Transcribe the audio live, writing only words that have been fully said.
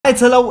Alright,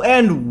 hello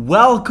and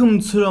welcome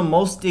to the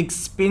most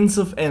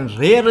expensive and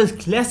rarest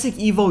classic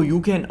Evo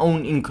you can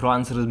own in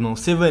Gran Turismo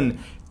 7.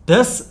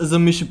 This is a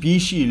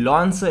Mitsubishi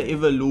Lancer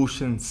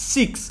Evolution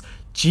 6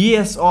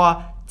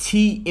 GSR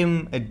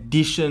TM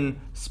Edition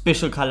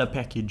Special Color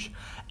Package.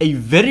 A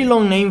very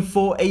long name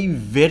for a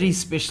very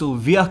special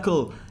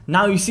vehicle.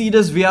 Now you see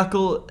this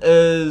vehicle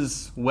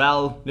is,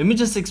 well, let me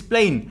just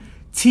explain.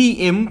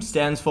 TM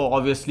stands for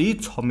obviously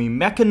Tommy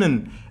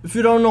Mäkinen. If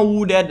you don't know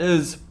who that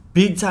is,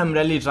 big time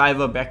rally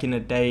driver back in the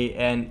day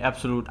and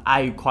absolute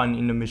icon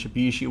in the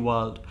Mitsubishi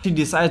world. He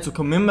decided to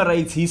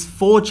commemorate his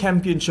 4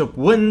 championship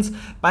wins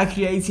by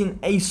creating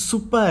a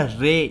super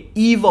rare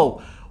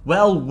Evo.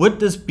 Well, with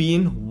this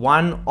being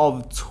one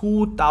of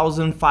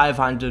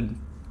 2,500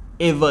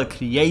 ever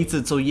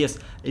created, so yes,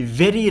 a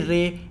very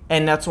rare,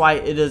 and that's why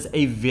it is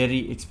a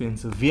very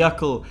expensive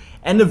vehicle.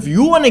 And if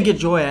you want to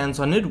get your hands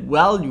on it,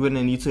 well, you're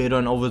gonna need to head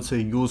on over to a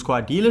used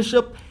car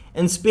dealership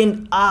and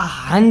spend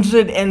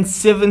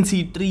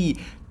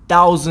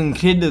 173,000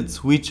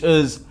 credits, which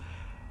is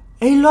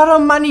a lot of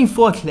money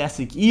for a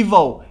classic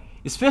Evo,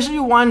 especially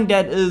one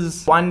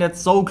that's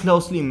so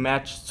closely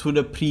matched to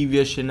the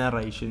previous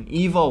generation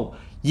Evo.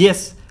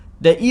 Yes,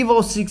 the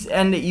Evo 6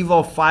 and the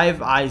Evo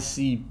 5, I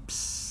see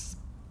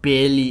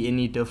barely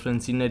any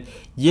difference in it.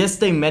 Yes,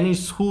 they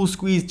managed to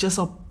squeeze just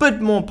a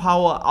bit more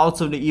power out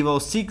of the Evo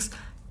 6,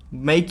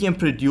 making it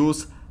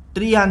produce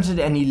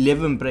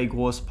 311 brake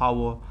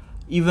horsepower.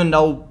 Even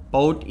though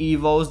both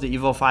Evos, the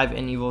Evo 5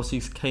 and Evo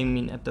 6, came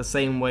in at the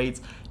same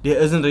weights, there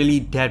isn't really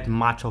that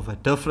much of a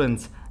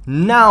difference.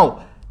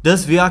 Now,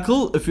 this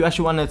vehicle, if you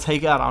actually want to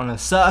take it around a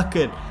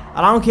circuit,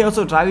 around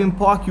Kyoto Driving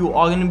Park, you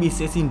are going to be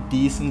setting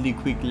decently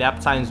quick lap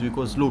times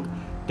because look,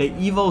 the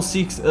Evo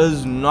 6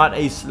 is not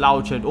a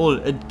slouch at all.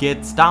 It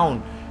gets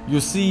down. You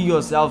see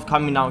yourself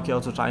coming down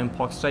Kyoto Driving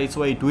Park straight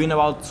away doing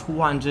about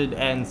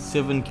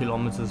 207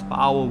 kilometers per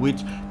hour,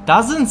 which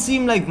doesn't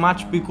seem like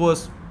much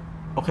because,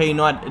 okay, you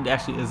know what, it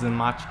actually isn't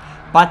much,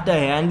 but the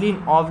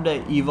handling of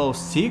the Evo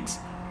 6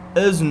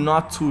 is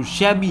not too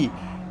shabby.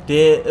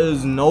 There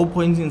is no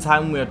point in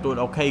time where I thought,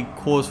 okay,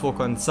 cause for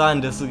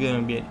concern, this is going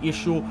to be an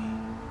issue.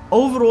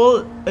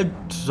 Overall, it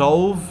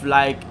drove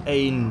like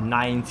a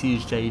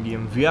 90s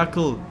JDM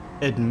vehicle.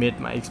 It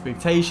met my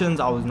expectations,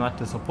 I was not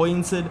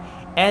disappointed,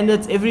 and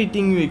it's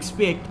everything you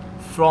expect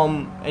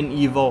from an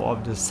Evo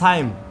of this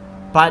time.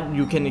 But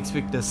you can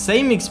expect the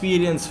same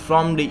experience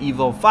from the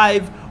Evo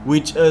 5,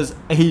 which is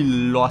a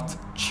lot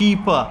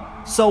cheaper.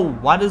 So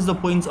what is the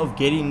point of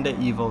getting the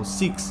Evo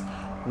 6?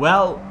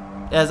 Well,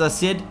 as I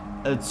said,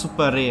 it's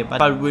super rare,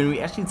 but when we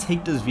actually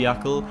take this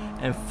vehicle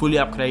and fully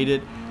upgrade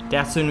it,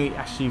 that's when we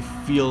actually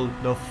feel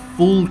the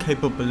full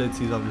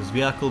capabilities of this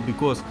vehicle,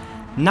 because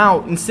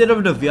now instead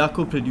of the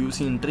vehicle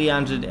producing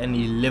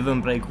 311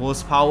 brake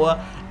horsepower,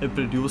 it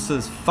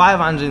produces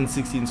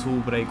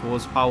 562 brake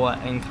horsepower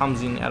and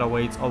comes in at a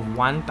weight of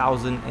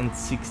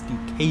 1060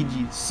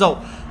 kg. So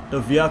the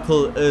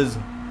vehicle is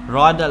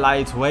rather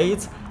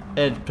lightweight.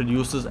 It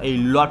produces a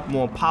lot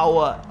more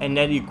power, and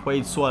that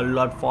equates to a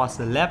lot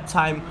faster lap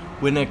time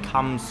when it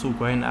comes to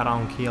going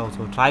around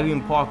Kyoto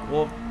Driving Park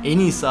or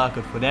any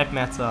circuit for that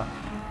matter.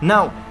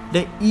 Now,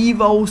 the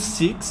Evo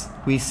 6,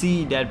 we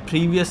see that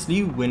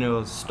previously when it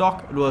was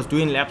stock, it was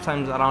doing lap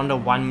times around the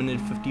 1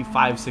 minute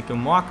 55 second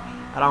mark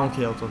around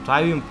Kyoto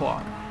Driving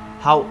Park.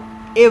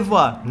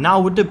 However, now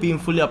with it being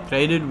fully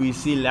upgraded, we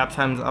see lap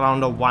times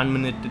around the 1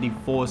 minute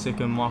 34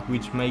 second mark,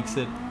 which makes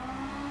it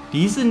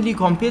decently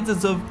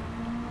competitive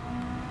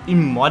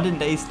in modern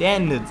day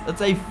standards.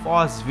 It's a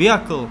fast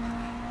vehicle,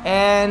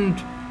 and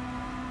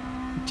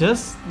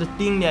just the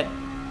thing that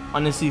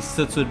honestly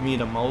sits with me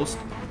the most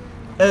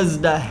is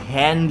the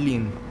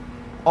handling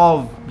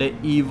of the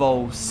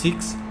Evo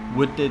 6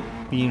 with it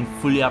being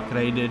fully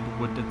upgraded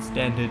with its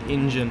standard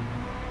engine.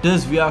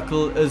 This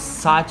vehicle is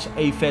such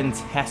a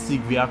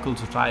fantastic vehicle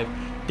to drive.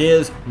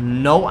 There's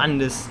no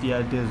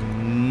understeer, there's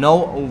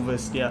no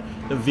oversteer.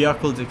 The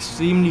vehicle is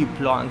extremely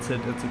planted,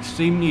 it's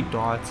extremely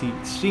darty,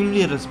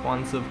 extremely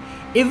responsive.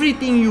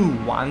 Everything you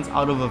want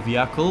out of a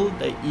vehicle,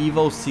 the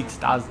Evo 6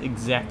 does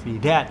exactly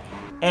that.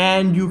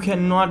 And you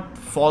cannot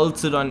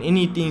fault it on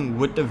anything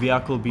with the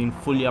vehicle being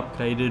fully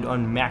upgraded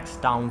on max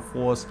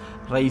downforce,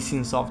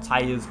 racing soft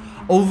tires.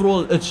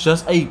 Overall, it's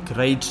just a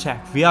great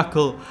track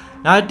vehicle.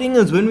 Now the thing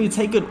is, when we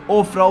take it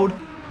off-road,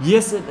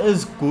 yes, it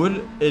is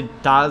good.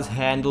 It does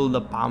handle the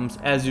bumps,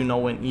 as you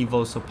know, an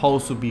Evo is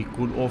supposed to be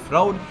good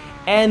off-road,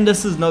 and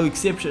this is no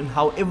exception.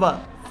 However,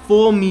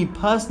 for me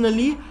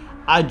personally,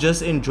 I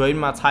just enjoyed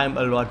my time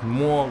a lot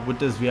more with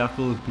this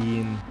vehicle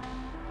being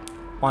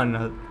on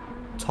a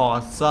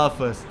tar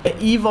surface. The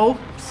Evo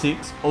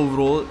 6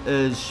 overall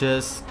is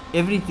just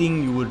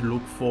everything you would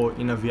look for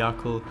in a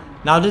vehicle.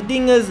 Now the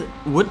thing is,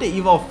 with the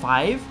Evo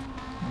 5,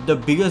 the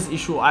biggest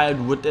issue I had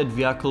with that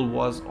vehicle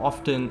was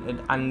often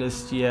it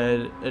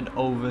understeered, it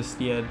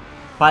oversteered.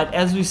 But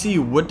as we see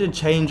with the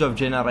change of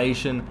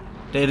generation,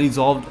 they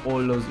resolved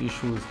all those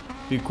issues,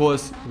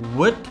 because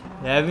with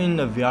having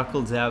the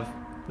vehicles have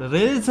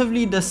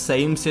relatively the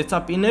same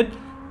setup in it,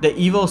 the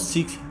Evo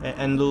 6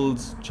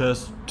 handles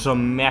just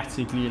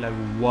dramatically like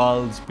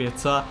worlds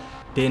better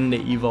than the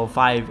Evo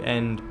 5,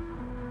 and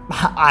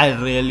I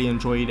really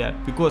enjoy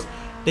that because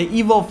the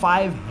Evo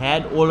 5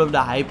 had all of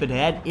the hype, it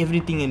had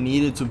everything it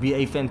needed to be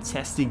a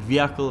fantastic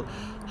vehicle.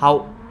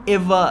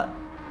 However,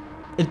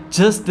 it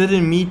just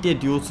didn't meet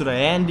it due to the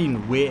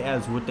handling,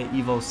 whereas with the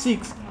Evo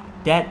 6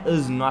 that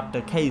is not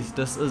the case.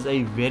 This is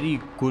a very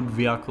good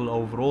vehicle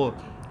overall.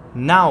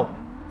 Now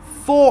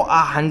for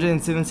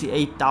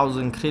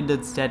 178,000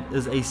 credits, that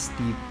is a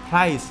steep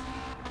price,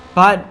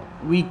 but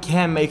we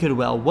can make it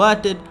well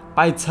worth it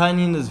by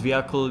turning this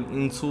vehicle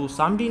into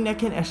something that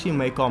can actually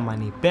make our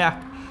money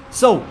back.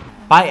 So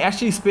by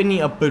actually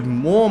spending a bit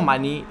more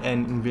money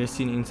and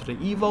investing into the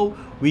Evo,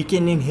 we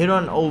can then head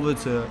on over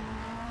to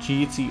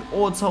GT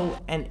Auto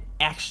and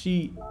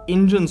actually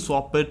engine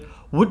swap it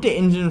with the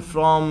engine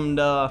from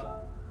the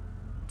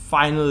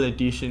final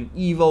edition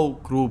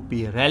Evo Group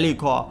B rally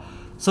car.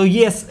 So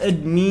yes,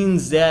 it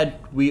means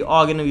that we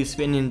are going to be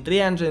spending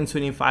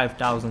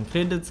 325,000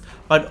 credits,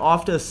 but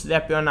after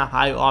slapping on a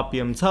high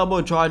RPM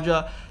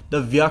turbocharger,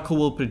 the vehicle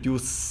will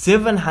produce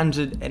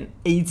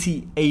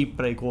 788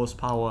 brake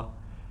horsepower.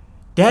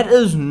 That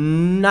is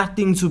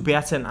nothing to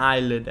bat an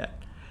eyelid at.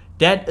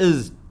 That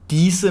is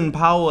decent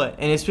power,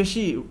 and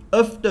especially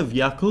if the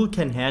vehicle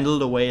can handle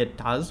the way it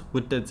does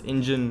with its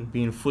engine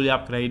being fully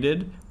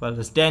upgraded, well,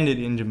 the standard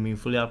engine being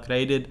fully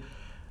upgraded,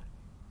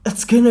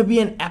 it's gonna be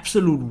an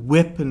absolute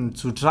weapon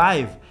to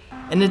drive.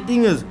 And the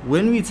thing is,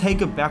 when we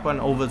take it back on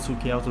over to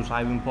Kyoto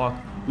Driving Park,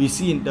 we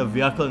see the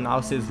vehicle now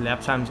says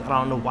lap times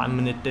around the 1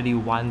 minute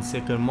 31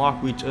 second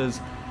mark, which is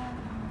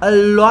a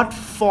lot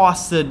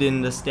faster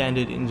than the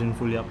standard engine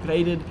fully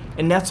upgraded,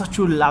 and that's what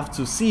you love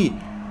to see.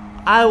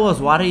 I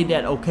was worried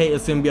that okay,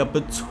 it's gonna be a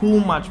bit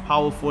too much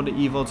power for the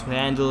Evo to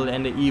handle,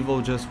 and the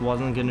Evo just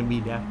wasn't gonna be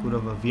that good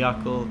of a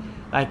vehicle.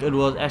 Like, it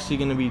was actually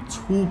gonna be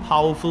too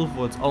powerful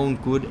for its own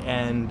good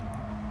and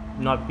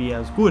not be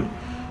as good.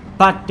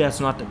 But that's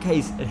not the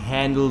case. It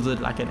handles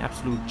it like an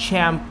absolute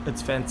champ.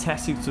 It's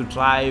fantastic to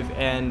drive,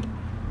 and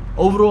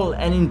overall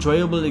an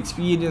enjoyable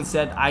experience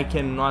that I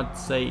cannot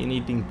say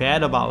anything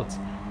bad about.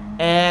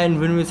 And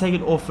when we take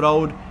it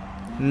off-road,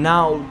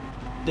 now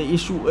the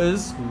issue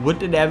is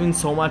with it having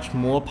so much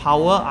more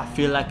power, I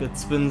feel like it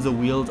spins the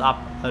wheels up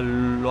a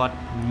lot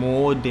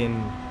more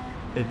than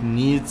it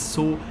needs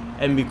to,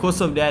 and because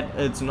of that,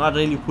 it's not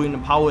really putting the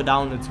power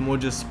down, it's more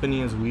just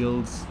spinning its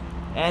wheels,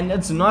 and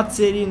it's not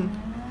setting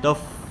the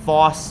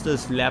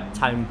fastest lap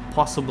time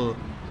possible.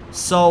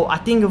 So I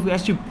think if we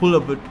actually pull a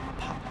bit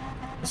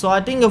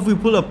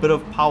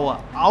of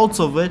power out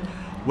of it,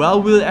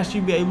 well, we'll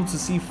actually be able to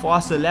see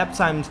faster lap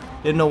times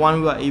than the one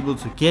we were able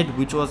to get,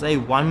 which was a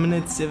 1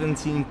 minute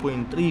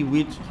 17.3,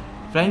 which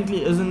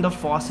frankly isn't the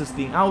fastest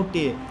thing out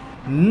there.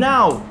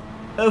 Now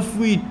if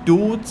we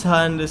do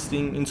turn this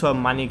thing into a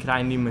money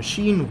grinding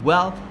machine,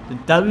 well, the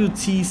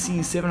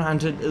WTC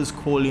 700 is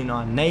calling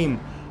our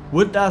name.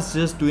 With us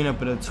just doing a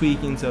bit of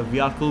tweaking to a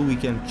vehicle, we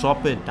can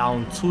drop it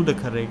down to the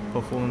correct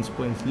performance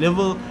points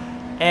level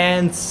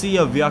and see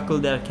a vehicle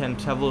that can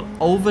travel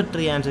over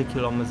 300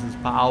 kilometers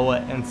per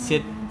hour and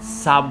set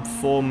sub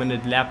 4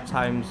 minute lap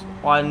times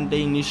on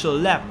the initial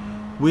lap,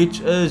 which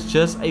is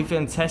just a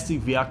fantastic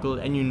vehicle,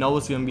 and you know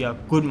it's going to be a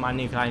good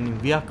money grinding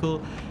vehicle.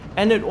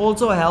 And it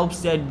also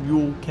helps that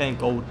you can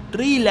go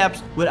 3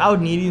 laps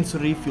without needing to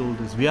refuel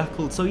this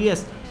vehicle. So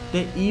yes,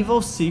 the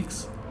Evo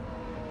 6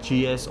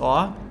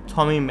 GSR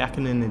Tommy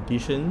Mackinnon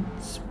edition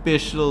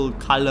special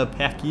color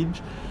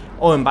package.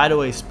 Oh, and by the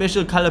way,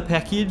 special color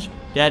package,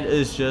 that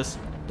is just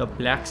the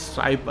black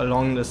stripe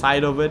along the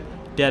side of it.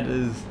 That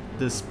is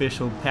the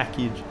special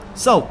package.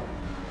 So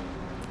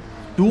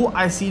do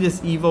I see this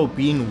Evo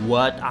being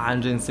worth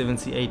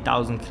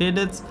 178,000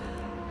 credits?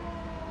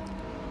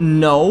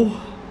 No,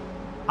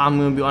 I'm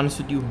gonna be honest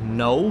with you,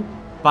 no.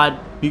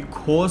 But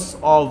because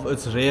of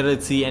its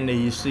rarity and the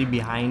history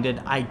behind it,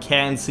 I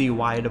can see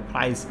why the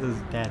price is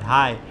that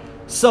high.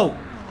 So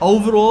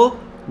overall,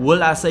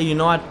 will I say, you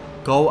know what,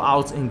 go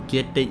out and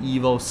get the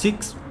Evo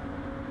 6?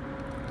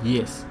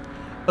 Yes.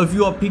 If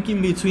you are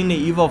picking between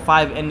the Evo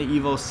 5 and the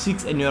Evo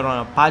 6 and you're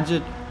on a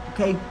budget,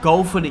 okay,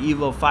 go for the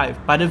Evo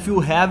 5. But if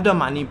you have the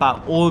money,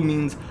 by all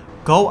means,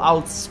 go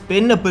out,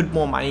 spend a bit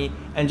more money,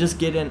 and just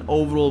get an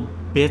overall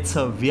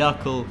better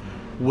vehicle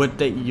with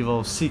the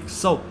Evo 6.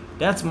 So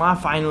that's my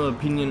final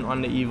opinion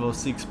on the Evo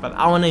 6, but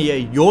I want to hear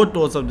your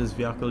thoughts of this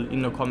vehicle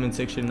in the comment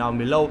section down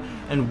below.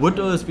 And with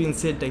all this being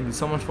said, thank you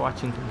so much for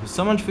watching, thank you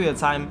so much for your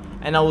time,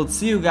 and I will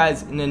see you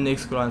guys in the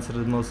next Gran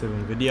Turismo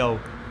 7 video.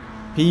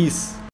 Peace.